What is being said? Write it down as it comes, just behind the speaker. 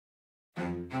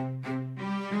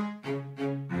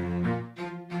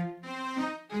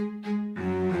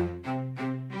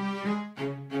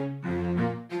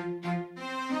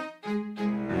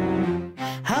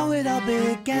How it all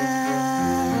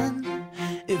began,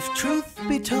 if truth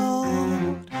be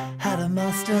told, had a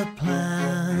master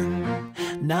plan.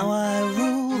 Now I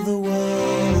rule the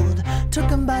world,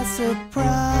 took 'em by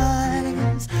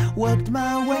surprise, worked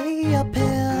my way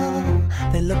uphill,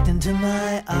 they looked into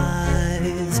my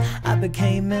eyes, I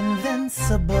became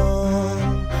invincible.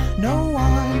 No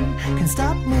one can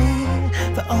stop me,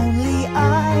 for only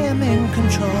I am in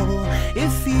control.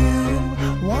 If you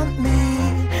want me,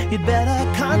 you'd better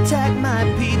contact my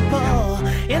people.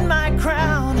 In my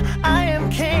crown, I am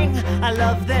king. I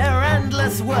love their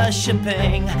endless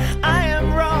worshipping. I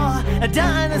am raw, a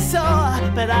dinosaur,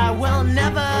 but I will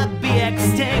never be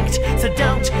extinct. So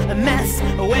don't mess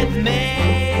with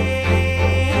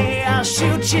me. I'll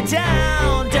shoot you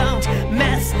down. Don't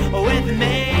mess with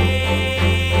me.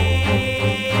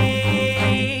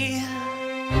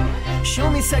 Show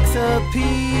me sex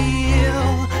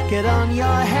appeal. Get on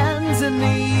your hands and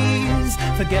knees.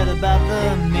 Forget about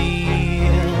the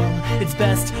meal. It's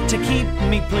best to keep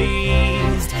me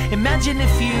pleased. Imagine,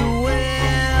 if you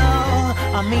will,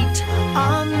 I'll meet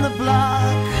on the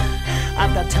block.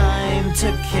 I've got time to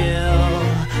kill,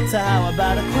 so how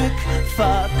about a quick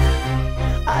fuck?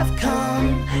 I've come,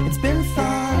 it's been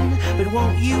fun, but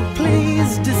won't you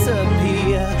please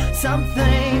disappear?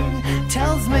 Something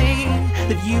tells me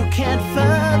that you can't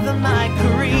further my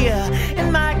career.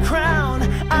 In my crown,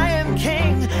 I am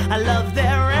king. I love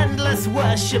their endless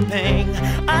worshipping.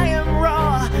 I am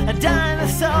raw, a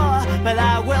dinosaur, but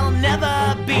I will never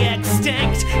be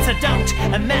extinct. So don't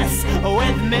mess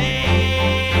with me.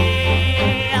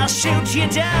 I'll shoot you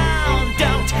down.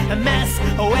 Don't mess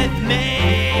with me.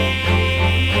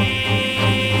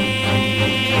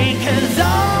 'Cause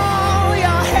all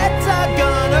your heads are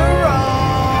gonna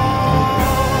roll.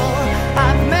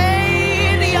 I've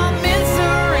made your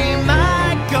misery my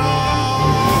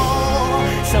goal.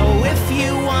 So if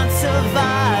you want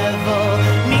survival,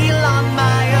 kneel on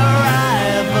my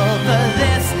arrival. For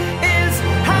this is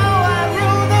how I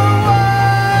rule the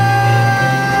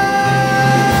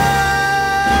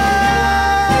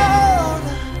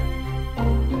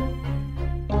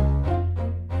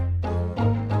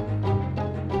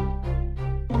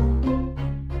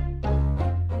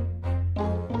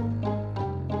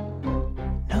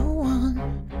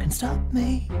stop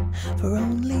me, for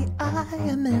only I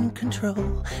am in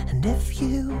control. And if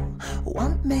you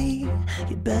want me,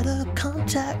 you'd better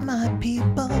contact my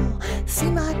people.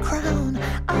 See my crown,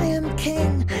 I am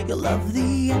king. You'll love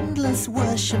the endless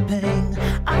worshipping.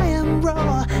 I am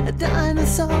raw, a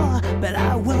dinosaur, but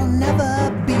I will never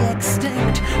be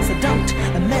extinct. So don't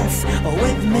mess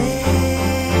with me.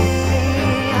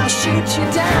 I'll shoot you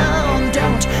down.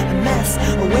 Don't mess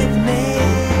with me.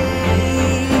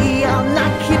 I'll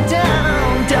knock you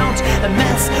down. Don't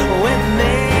mess with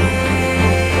me.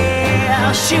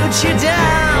 I'll shoot you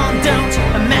down. Don't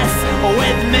mess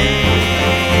with me.